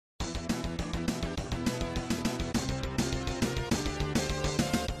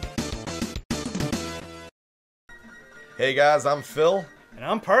Hey guys, I'm Phil. And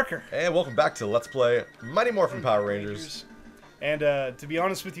I'm Parker. And welcome back to Let's Play Mighty Morphin Power Rangers. And to be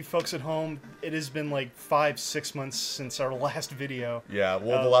honest with you folks at home, it has been like 5-6 months since our last video. Yeah,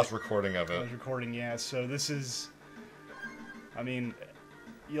 well, the last recording of it. Last recording, yeah. So this is... I mean,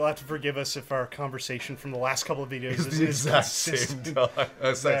 you'll have to forgive us if our conversation from the last couple of videos It's the exact same time.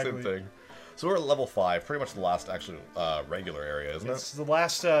 Exact same thing. So we're at level 5, pretty much the last actually regular area, isn't it? It's the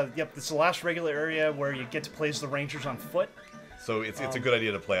last, yep, it's the last regular area where you get to play as the Rangers on foot. So it's a good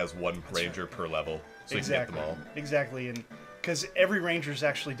idea to play as one Ranger per level, so you can get them all. Exactly, and because every Ranger is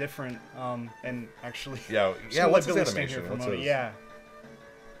actually different, and actually... Yeah, so what's his animation? What's his? Yeah.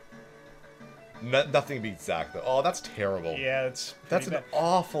 Nothing beats Zach, though. Oh, that's terrible. Yeah, that's an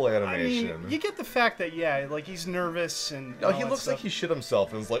awful animation. I mean, you get the fact that, yeah, like, he's nervous and no, he looks like he shit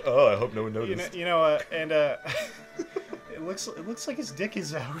himself, and it's like, oh, I hope no one noticed. It looks like his dick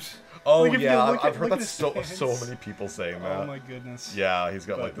is out. Oh, like yeah, I've heard that so many people saying that. Oh, my goodness. Yeah, he's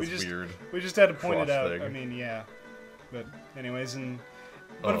got, like, this weird we just had to point it out. thing. I mean, yeah. But, anyways,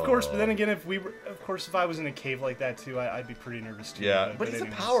 But of course, but then again, if I was in a cave like that too, I'd be pretty nervous too. Yeah, but he's a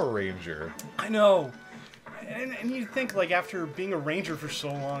Power Ranger. I know, and you'd think like after being a Ranger for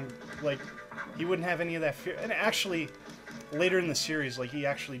so long, like he wouldn't have any of that fear. And actually, later in the series, like he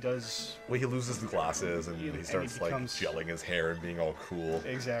actually does. Well, he loses the glasses and he starts like gelling his hair and being all cool.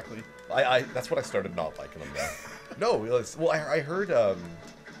 Exactly. That's what I started not liking him though. No, well, I heard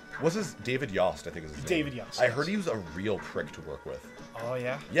was his David Yost? I think is his name. David Yost. I heard he was a real prick to work with. Oh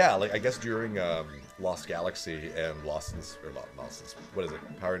yeah. Yeah, like I guess during Lost Galaxy and what is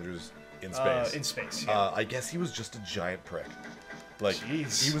it? Power Rangers in Space. In Space. Yeah. I guess he was just a giant prick. Like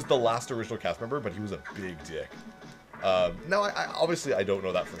Jeez. he was the last original cast member, but he was a big dick. Now I obviously I don't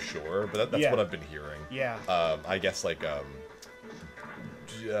know that for sure, but that's what I've been hearing. Yeah. I guess like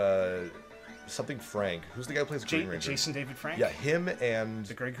something Frank. Who's the guy who plays Green Ranger? Jason David Frank. Yeah, him and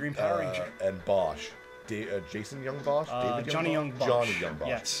the Great Green Power Ranger and Bosch. Jason Young Bosch? David Johnny Young Bosch. Johnny Young Bosch.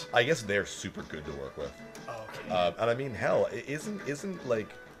 Yes. I guess they're super good to work with. Oh, okay. And I mean, hell, isn't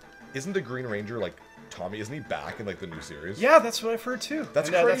the Green Ranger like Tommy? Isn't he back in like the new series? Yeah, that's what I've heard too. That's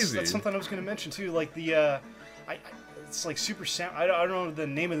crazy. That's something I was going to mention too. Like the, it's like Super Sam. I don't know the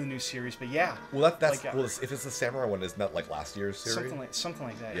name of the new series, but yeah. Well, that's like, well, if it's the Samurai one, isn't that like last year's series? Something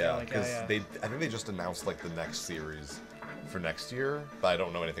like that. Yeah, because I think they just announced like the next series for next year, but I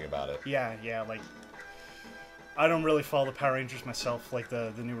don't know anything about it. Yeah, like. I don't really follow the Power Rangers myself, like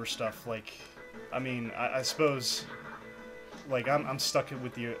the newer stuff. Like, I mean, I suppose, like I'm stuck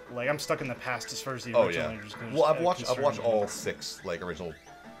with the I'm stuck in the past as far as the original Rangers. Well, I've watched all 6 like original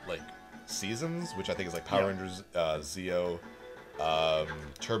like seasons, which I think is like Power Rangers, Zeo,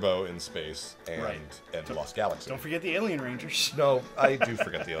 Turbo in Space, and Lost Galaxy. Don't forget the Alien Rangers. No, I do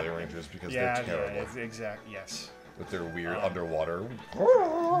forget the Alien Rangers because they're terrible. Yeah, exactly. Yes. With their weird underwater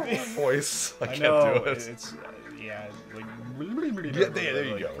voice, I can't do it. It's like there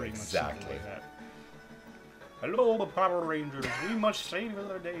you go. Exactly. Like hello, the Power Rangers. We must save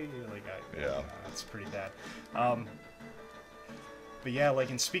the day. Yeah, that's pretty bad. But yeah, like,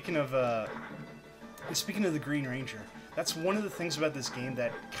 and speaking of the Green Ranger, that's one of the things about this game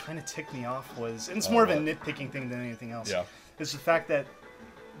that kind of ticked me off was, and it's more of a nitpicking thing than anything else. Yeah, is the fact that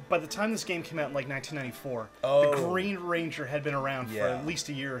by the time this game came out in like 1994, the Green Ranger had been around for at least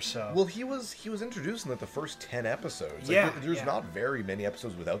a year or so. Well, he was introduced in like the first 10 episodes. Like, there's not very many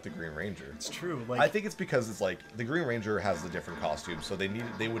episodes without the Green Ranger. It's true. Like, I think it's because it's like the Green Ranger has the different costumes, so they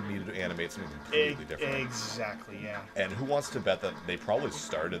would need to animate something completely different. Exactly. Yeah. And who wants to bet that they probably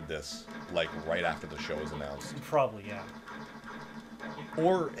started this like right after the show was announced? Probably, yeah.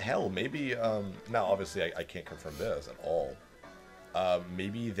 Or hell, maybe. Now, obviously, I can't confirm this at all.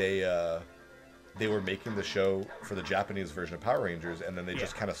 Maybe they were making the show for the Japanese version of Power Rangers, and then they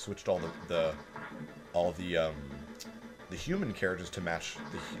just kind of switched all the human characters to match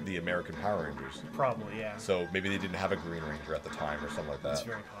the American Power Rangers. Probably, yeah. So maybe they didn't have a Green Ranger at the time or something like that. That's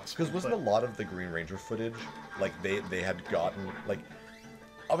very possible. Because wasn't a lot of the Green Ranger footage like they had gotten like.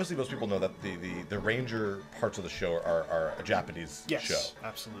 Obviously, most people know that the Ranger parts of the show are a Japanese show. Yes,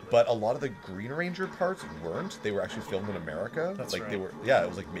 absolutely. But a lot of the Green Ranger parts weren't. They were actually filmed in America. That's like right. They were. Yeah, it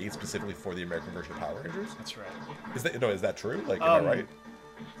was like made specifically for the American version of Power Rangers. That's right. Is that true? Like, am I right?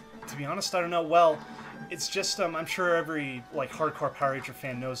 To be honest, I don't know. Well, it's just I'm sure every like hardcore Power Ranger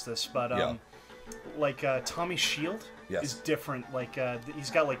fan knows this, but like Tommy's shield is different. Like he's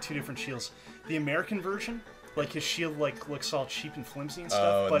got like 2 different shields. The American version. Like his shield like looks all cheap and flimsy and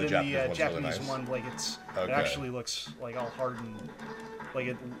stuff, but in the Japanese one, like it actually looks like all hard and like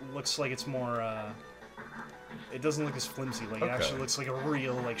it looks like it's more. It doesn't look as flimsy. Like it actually looks like a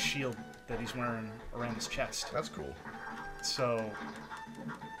real like shield that he's wearing around his chest. That's cool. So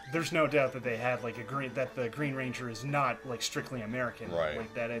there's no doubt that they had like that the Green Ranger is not like strictly American, right?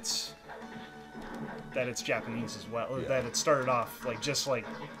 Like that it's Japanese as well. Yeah. That it started off like just like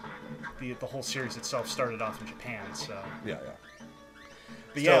the whole series itself started off in Japan. So yeah.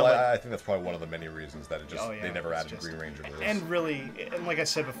 But still, I think that's probably one of the many reasons that it just they never added Green Ranger to this. And really, and like I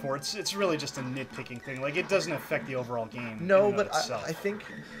said before, it's really just a nitpicking thing. Like it doesn't affect the overall game. No, but I think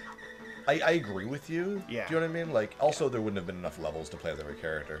I agree with you. Yeah. Do you know what I mean? Like, also there wouldn't have been enough levels to play as every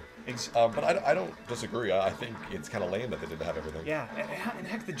character. But I don't disagree. I think it's kind of lame that they didn't have everything. Yeah, and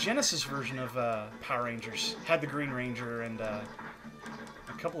heck, the Genesis version of Power Rangers had the Green Ranger and a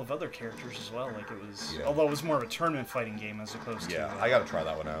couple of other characters as well. Like it was, although it was more of a tournament fighting game as opposed to. Yeah, I gotta try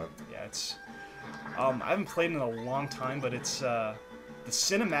that one out. Yeah, it's. I haven't played in a long time, but it's the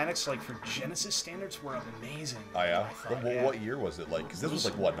cinematics, like for Genesis standards, were amazing. Oh yeah. What year was it? Like, 'cause this was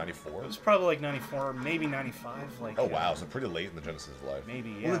like what, 94? It was probably like 94, maybe 95. Like. Oh wow, so pretty late in the Genesis life.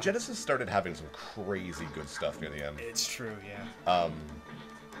 Maybe. Yeah. Well, the Genesis started having some crazy good stuff near the end. It's true. Yeah.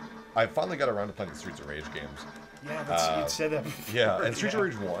 I finally got around to playing the Streets of Rage games. Yeah, you'd said that before. Yeah, and Streets of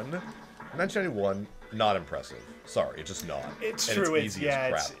Rage 1, 1991, not impressive. Sorry, it's just not. It's and true. It's easy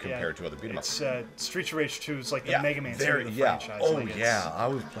as crap compared to other beat 'em ups. Streets of Rage 2 is like the Mega Man series of the franchise. Oh like yeah, I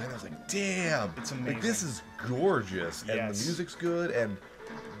was playing. I was like, damn, it's amazing. Like this is gorgeous, and the music's good, and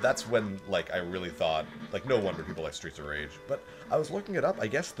that's when like I really thought like no wonder people like Streets of Rage. But I was looking it up. I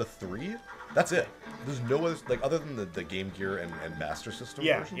guess the 3. That's it. There's no other, like, other than the Game Gear and Master System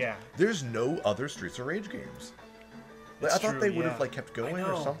versions, there's no other Streets of Rage games. Like, I thought they would have, like, kept going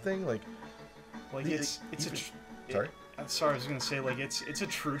or something, like sorry? I'm sorry, I was gonna say, like, it's a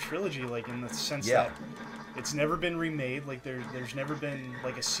true trilogy, like, in the sense that it's never been remade, like, there's never been,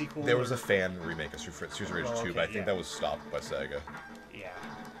 like, a sequel. There was a fan remake of Streets of Rage 2, but I think that was stopped by Sega. Yeah.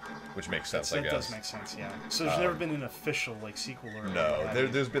 Which makes sense, I guess. That does make sense, yeah. So there's never been an official like sequel or. No,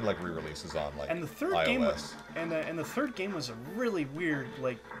 there's been like re-releases on like. And the third iOS. game was, and the third game was a really weird,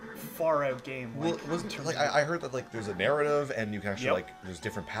 like, far out game. Well, wasn't like I heard that like there's a narrative and you can actually like there's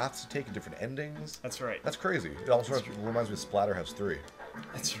different paths to take and different endings. That's right. That's crazy. It also reminds me of Splatterhouse 3.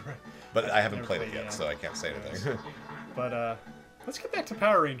 That's right. But I haven't played it yet, so I can't say anything. But let's get back to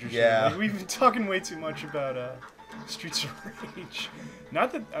Power Rangers. Yeah. Like, we've been talking way too much about Streets of Rage.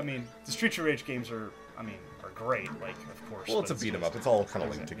 Not that, I mean, the Streets of Rage games are great, like, of course. Well, it's a beat 'em up. It's all kind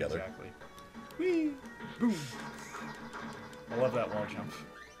of linked together. Exactly. Whee! Boom! I love that wall jump.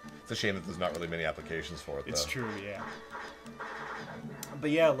 It's a shame that there's not really many applications for it, though. It's true, yeah.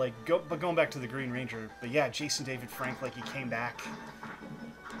 But yeah, like, going back to the Green Ranger, but yeah, Jason David Frank, like, he came back.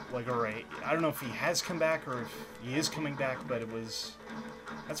 Like, alright, I don't know if he has come back or if he is coming back, but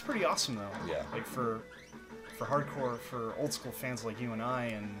that's pretty awesome, though. Yeah. Like, for hardcore, for old school fans like you and I,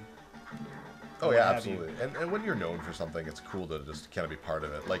 and oh yeah, absolutely. And when you're known for something, it's cool to just kind of be part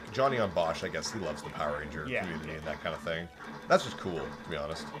of it. Like Johnny on Bosch, I guess he loves the Power Ranger community and that kind of thing. That's just cool, to be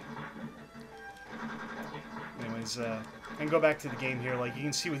honest. Anyways, and go back to the game here. Like you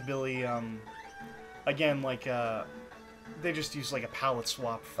can see with Billy, again, like they just use like a palette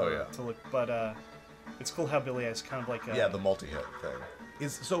swap to look, but it's cool how Billy has kind of like the multi-hit thing.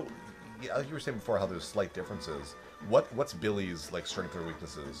 Yeah, like you were saying before, how there's slight differences. What's Billy's like strengths or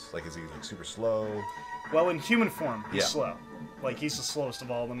weaknesses? Like, is he like super slow? Well, in human form, he's slow. Like he's the slowest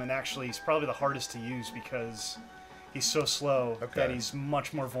of all of them, and actually, he's probably the hardest to use because he's so slow that he's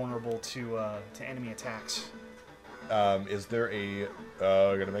much more vulnerable to enemy attacks. Is there a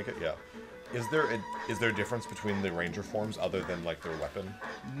gonna make it? Yeah. Is there a difference between the Ranger forms other than like their weapon?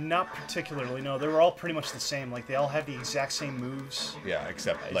 Not particularly. No, they were all pretty much the same. Like they all have the exact same moves. Yeah,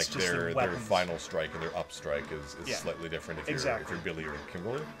 except like their final strike and their up strike is slightly different if you're Billy or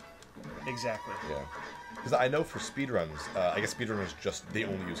Kimberly. Exactly. Yeah, because I know for speedruns, I guess speedrunners they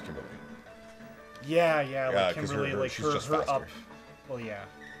only use Kimberly. Yeah, like Kimberly, like she's just faster. up. Well, yeah.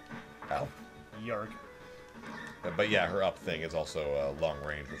 Ow. Yarg. But yeah, her up thing is also long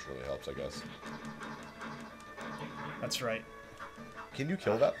range, which really helps, I guess. That's right. Can you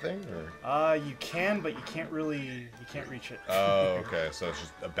kill that thing, or? You can, but you can't reach it. Oh, okay. So it's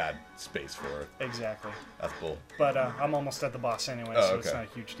just a bad space for it. Exactly. That's bull. But I'm almost at the boss anyway, so it's not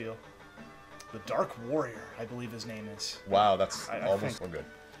a huge deal. The Dark Warrior, I believe his name is. Wow, that's almost good.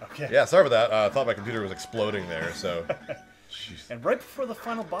 Okay. Yeah, sorry about that. I thought my computer was exploding there, so. Jeez. And right before the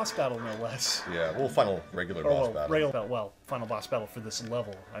final boss battle, no less. Yeah, well, final regular boss battle. Final boss battle for this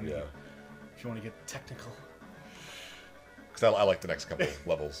level. I mean, if you want to get technical. Because I like the next couple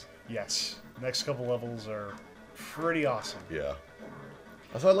levels. Yes, next couple levels are pretty awesome. Yeah.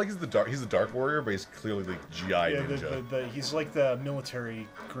 Also, I like he's the Dark Warrior, but he's clearly the GI ninja. He's like the military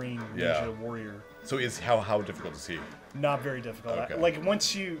green ninja warrior. So how difficult is he? Not very difficult. Okay. Like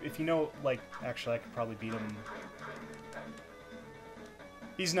if you know, like, actually I could probably beat him.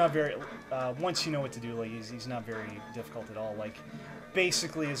 He's not very. Once you know what to do, like he's not very difficult at all. Like,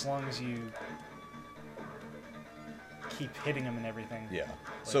 basically, as long as you keep hitting him and everything. Yeah. Like,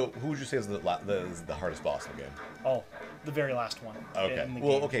 so who would you say is the hardest boss in the game? Oh, the very last one. Okay.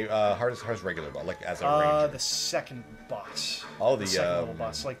 Okay. Hardest regular boss, like as a ranger. The second boss. Oh, the second level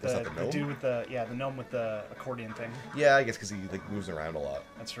boss, like the gnome? dude with the gnome with the accordion thing. Yeah, I guess because he like moves around a lot.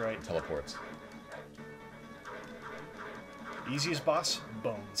 That's right. And teleports. Easiest boss,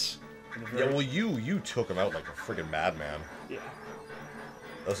 Bones. Yeah, well, you took him out like a friggin' madman. Yeah.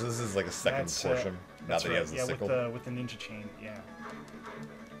 Oh, so this is like a second portion. Now that he has the sickle. with the ninja chain. Yeah.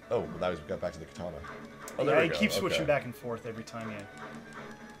 Oh, well, now he's got back to the katana. Oh, yeah, he keeps switching back and forth every time you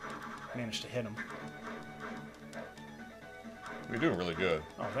manage to hit him. You're doing really good.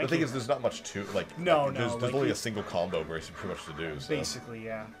 Oh, the thing is, there's not much to there's like only a single combo very pretty much to do. So. Basically,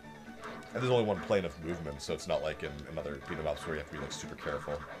 yeah. And there's only one plane of movement, so it's not like in another beat 'em ups where you have to be like super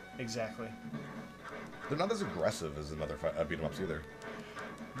careful. Exactly. They're not as aggressive as another beat 'em ups either.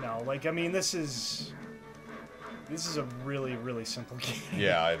 No, like I mean, this is a really, really simple game.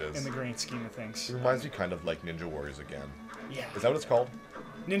 Yeah, it is. In the grand scheme of things. It reminds me kind of like Ninja Warriors again. Yeah. Is that what it's called?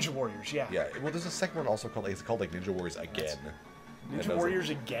 Ninja Warriors, yeah. Yeah. Well, there's a second one also called like Ninja Warriors Again. Ninja Warriors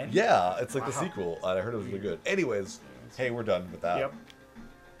Again? Yeah, it's like the sequel. I heard it was really good. Anyways, hey, we're done with that. Yep.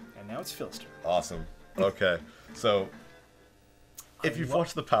 And now it's Phil's turn. Awesome. Okay, so if you've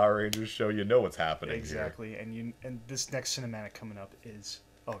watched the Power Rangers show, you know what's happening. Exactly, here. and this next cinematic coming up is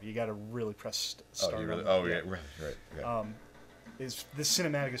you got to really press start. Oh, you really? Yeah, right. Yeah. This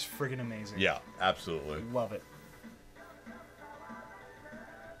cinematic is friggin' amazing. Yeah, absolutely. Love it.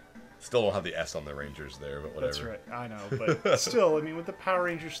 Still don't have the S on the Rangers there, but whatever. That's right. I know, but still, I mean, with the Power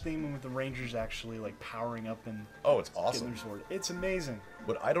Rangers theme and with the Rangers actually like powering up and it's awesome. Getting their sword, it's amazing.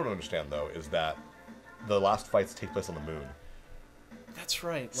 What I don't understand though is that the last fights take place on the moon. That's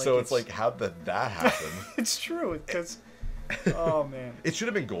right. Like, so it's like, how did that happen? It's true because. Oh man! It should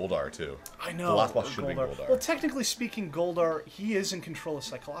have been Goldar too. I know. The last boss should have been Goldar. Well, technically speaking, Goldar he is in control of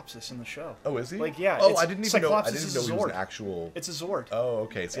Cyclopsis in the show. Oh, is he? Like, yeah. Oh, I didn't even know. I didn't know he was an actual. It's a Zord. Oh,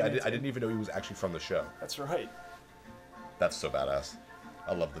 okay. See, I didn't even know he was actually from the show. That's right. That's so badass.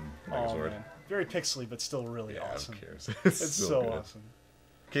 I love the Megazord. Oh, man. Very pixely, but still really awesome. Who cares? It's so awesome.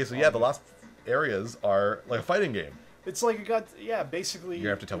 Okay, so the last areas are like a fighting game. It's like basically. You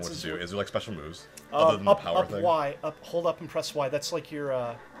have to tell me what to do. Is there like special moves other than the power thing? Y, hold up and press Y. That's like your.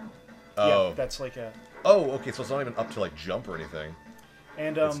 Yeah, that's like a. Oh, okay. So it's not even up to like jump or anything.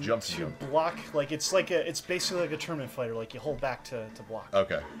 And it's jump to block, like it's basically like a tournament fighter. Like you hold back to block.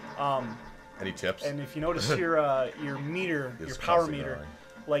 Okay. Any tips? And if you notice your meter, your power meter,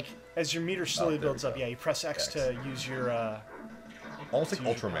 like as your meter slowly builds up, you press X to use your. Almost like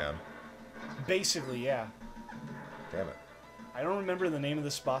Ultraman. Basically, yeah. Damn it. I don't remember the name of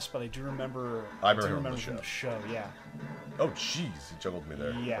this boss, but I do remember. I remember from the show. Yeah. Oh, jeez, he juggled me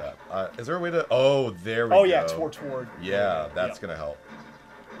there. Yeah. Is there a way to? Oh, there we go. Oh yeah, toward. Yeah, that's gonna help.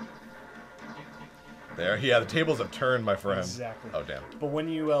 There, the tables have turned, my friend. Exactly. Oh damn. But when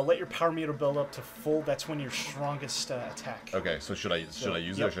you let your power meter build up to full, that's when your strongest attack. Okay, so should I use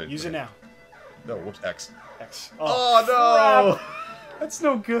it? Or should use it now? No, whoops, X. X. Oh no! Crap. That's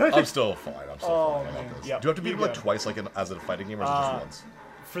no good. I'm still fine. I'm still fine. Man. Do you have to beat him like twice, like as a fighting game, or is it just once?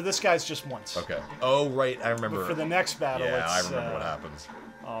 For this guy's just once. Okay. Oh right, I remember. But for the next battle, I remember what happens.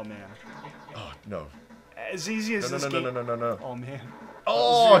 Oh man. Oh no. As easy as this game. No. Oh man.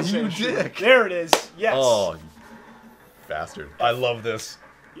 Oh, you dick. There it is. Yes. Oh, you bastard. I love this.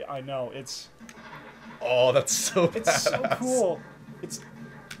 Yeah, I know. It's. Oh, that's so badass. It's so cool.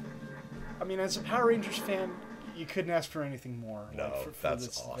 I mean, as a Power Rangers fan, you couldn't ask for anything more. No,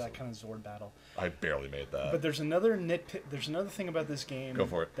 that's awesome. That kind of Zord battle. I barely made that. But there's another nitpick. There's another thing about this game. Go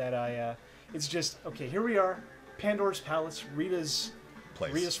for it. That it's just okay. Here we are, Pandora's Palace, Rita's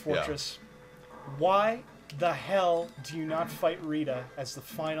fortress. Yeah. Why the hell do you not fight Rita as the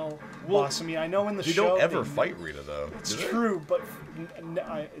final boss? I mean, I know in the show you don't ever fight Rita though. It's true, but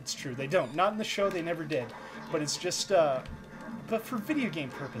it's true they don't. Not in the show, they never did. But it's just. But for video game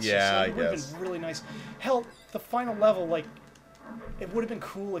purposes, it would have been really nice. Hell, the final level, like, it would have been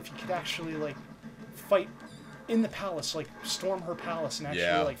cool if you could actually, like, fight in the palace, like, storm her palace and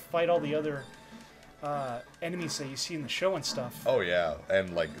actually, like, fight all the other enemies that you see in the show and stuff. Oh, yeah,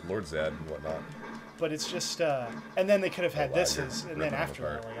 and, like, Lord Zed and whatnot. But it's just, and then they could have had this and then after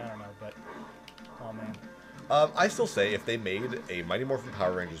that, like, I don't know, but, oh, man. I still say if they made a Mighty Morphin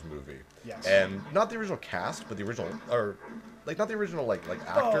Power Rangers movie, and not the original cast, but the original, or like not the original like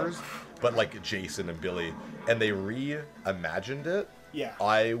actors, but like Jason and Billy, and they reimagined it. Yeah.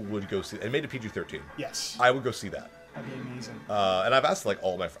 I would go see it. And made it PG-13. Yes. I would go see that. That'd be amazing. And I've asked like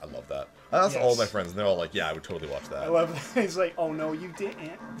all my I love that. I asked all my friends, and they're all like, "Yeah, I would totally watch that." I love that. He's like, "Oh no, you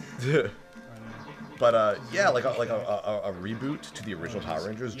didn't." But yeah, like a reboot to the original Power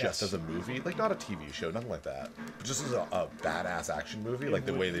Rangers, just as a movie, like not a TV show, nothing like that, but just as a badass action movie, like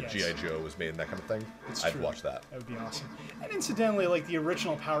the way that G.I. Joe was made and that kind of thing. I'd watch that. That would be awesome. And incidentally, like the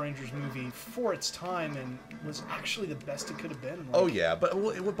original Power Rangers movie for its time and was actually the best it could have been. Like, oh yeah, but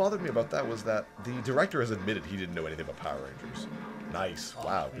what bothered me about that was that the director has admitted he didn't know anything about Power Rangers. Nice,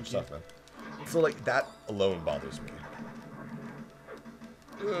 wow, good stuff, man. So like that alone bothers me.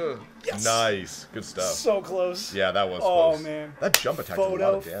 Yes. Nice. Good stuff. So close. Yeah, that was close. Oh, man. That jump attack did a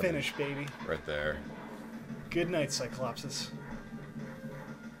lot of damage. Finish, baby. Right there. Good night, Cyclopses.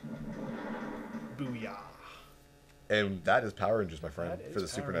 Booyah. And that is Power Rangers, my friend, for the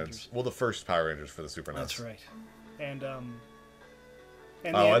Super NES. Well, the first Power Rangers for the Super NES. That's right. And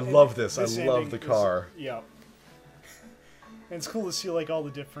I love this. I love the car. Yeah. And it's cool to see, like, all the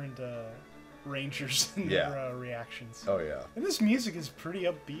different Rangers and their reactions. Oh yeah. And this music is pretty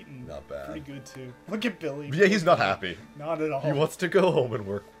upbeat and not bad. Pretty good too. Look at Billy. Yeah, he's not happy. Not at all. He wants to go home and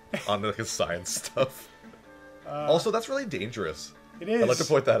work on his science stuff. Also, that's really dangerous. It is. I'd like to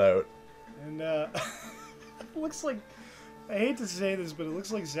point that out. And it looks like, I hate to say this, but it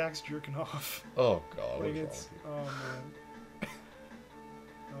looks like Zach's jerking off. Oh god. Like it's, oh man.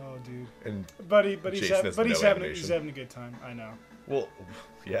 Oh dude. And he's having a good time. I know. Well,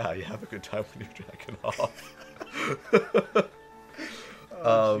 yeah, you have a good time when you're jacking off.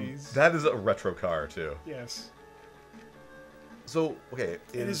 That is a retro car too. Yes. So okay,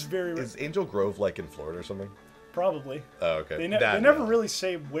 is Angel Grove like in Florida or something? Probably. Oh, okay. They never really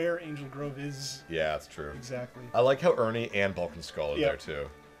say where Angel Grove is. Yeah, that's true. Exactly. I like how Ernie and Bulk and Skull are there too.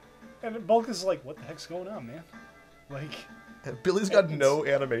 And Bulk is like, "What the heck's going on, man?" Like. Billy's got no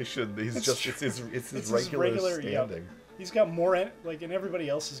animation. He's just it's his regular standing. Yeah. He's got more and everybody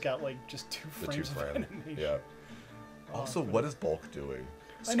else has got like just two frames of animation. Yeah. Also, what is Bulk doing?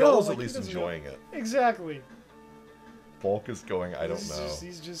 I know, Skull's at least enjoying it. Exactly. Bulk is going, I don't know.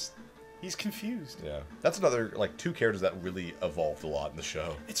 He's confused. Yeah. That's another like two characters that really evolved a lot in the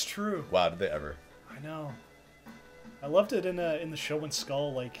show. It's true. Wow, did they ever? I know. I loved it in the show when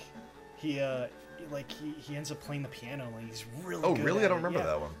Skull he ends up playing the piano. Like he's really. Oh, good really? at I don't remember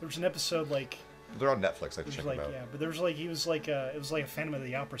that one. There was an episode like. They're on Netflix. I can check them out. Yeah, but there was he was like it was like a Phantom of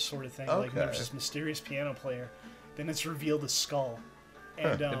the Opera sort of thing. Okay. Like there was this mysterious piano player. Then it's revealed as Skull.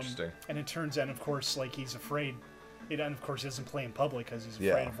 And interesting. And it turns out, of course, like he's afraid. And of course, he doesn't play in public because he's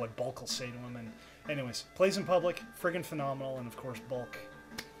afraid of what Bulk will say to him. And anyways, plays in public, friggin' phenomenal. And of course, Bulk,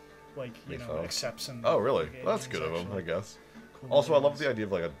 accepts him. Oh, really? Well, that's good of him, I guess. Cool. Also, I love the idea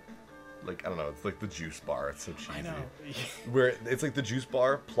of I don't know, it's like the juice bar. It's so cheesy. I know. Where it's like the juice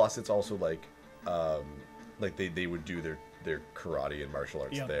bar, plus it's also like they would do their karate and martial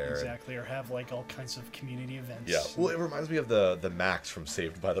arts there. Exactly, or have like all kinds of community events. Yeah, well, it reminds me of the Max from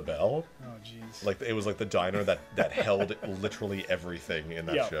Saved by the Bell. Oh, jeez. Like it was like the diner that held literally everything in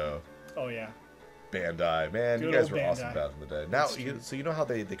that show. Oh yeah. Bandai, man, Good you guys were Bandai. awesome back in the day. Now, so you know how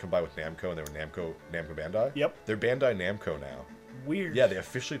they combined with Namco and they were Namco Bandai? Yep. They're Bandai Namco now. Weird. Yeah, they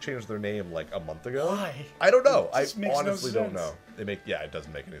officially changed their name like a month ago. Why? I don't know. I honestly no don't know. It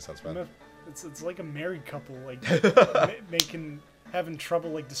doesn't make any sense, man. It's like a married couple having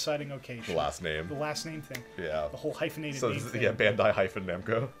trouble like deciding occasion. The last name thing. Yeah. The whole hyphenated name thing. Yeah, Bandai hyphen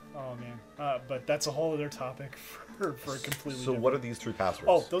Namco. Oh man. But that's a whole other topic for a completely. So what are these 3 passwords?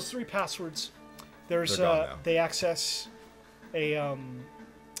 Oh, those 3 passwords. There's they access a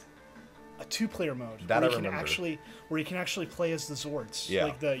 2-player mode that where you can actually play as the Zords.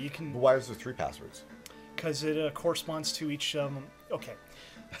 Yeah. You can. Why is there 3 passwords? Because it corresponds to each. Okay.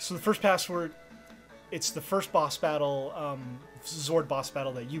 So the first password, it's the first boss battle, Zord boss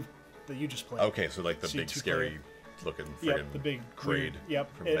battle that you just played. Okay, so like the big scary looking friggin' the big Kraid.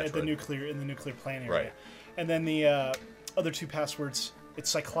 From at the nuclear plant area. Right. And then the other 2 passwords. It's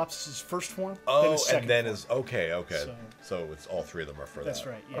Cyclops' first form. Oh, then and then is okay. So it's all 3 of them are for that. That's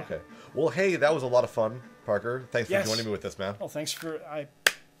right. Yeah. Okay. Well, hey, that was a lot of fun, Parker. Thanks for joining me with this, man. Oh, thanks for the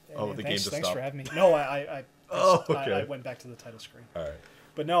game just stopped. Thanks for having me. No, I went back to the title screen. All right.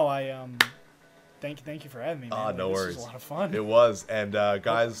 But no, thank you for having me, man. No worries. This was a lot of fun. It was. And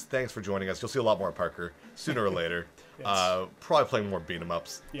guys, thanks for joining us. You'll see a lot more of Parker sooner or later. Probably playing more beat 'em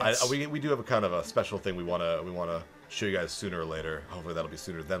ups. Yes. We do have a kind of a special thing we wanna show you guys sooner or later. Hopefully that'll be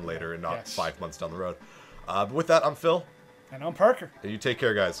sooner than later and not 5 months down the road. But with that, I'm Phil. And I'm Parker. And you take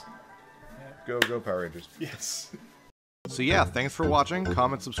care, guys. Yeah. Go Power Rangers. Yes. So yeah, thanks for watching,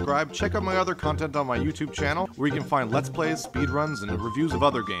 comment, subscribe, check out my other content on my YouTube channel, where you can find Let's Plays, speedruns, and reviews of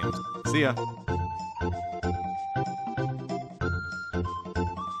other games. See ya!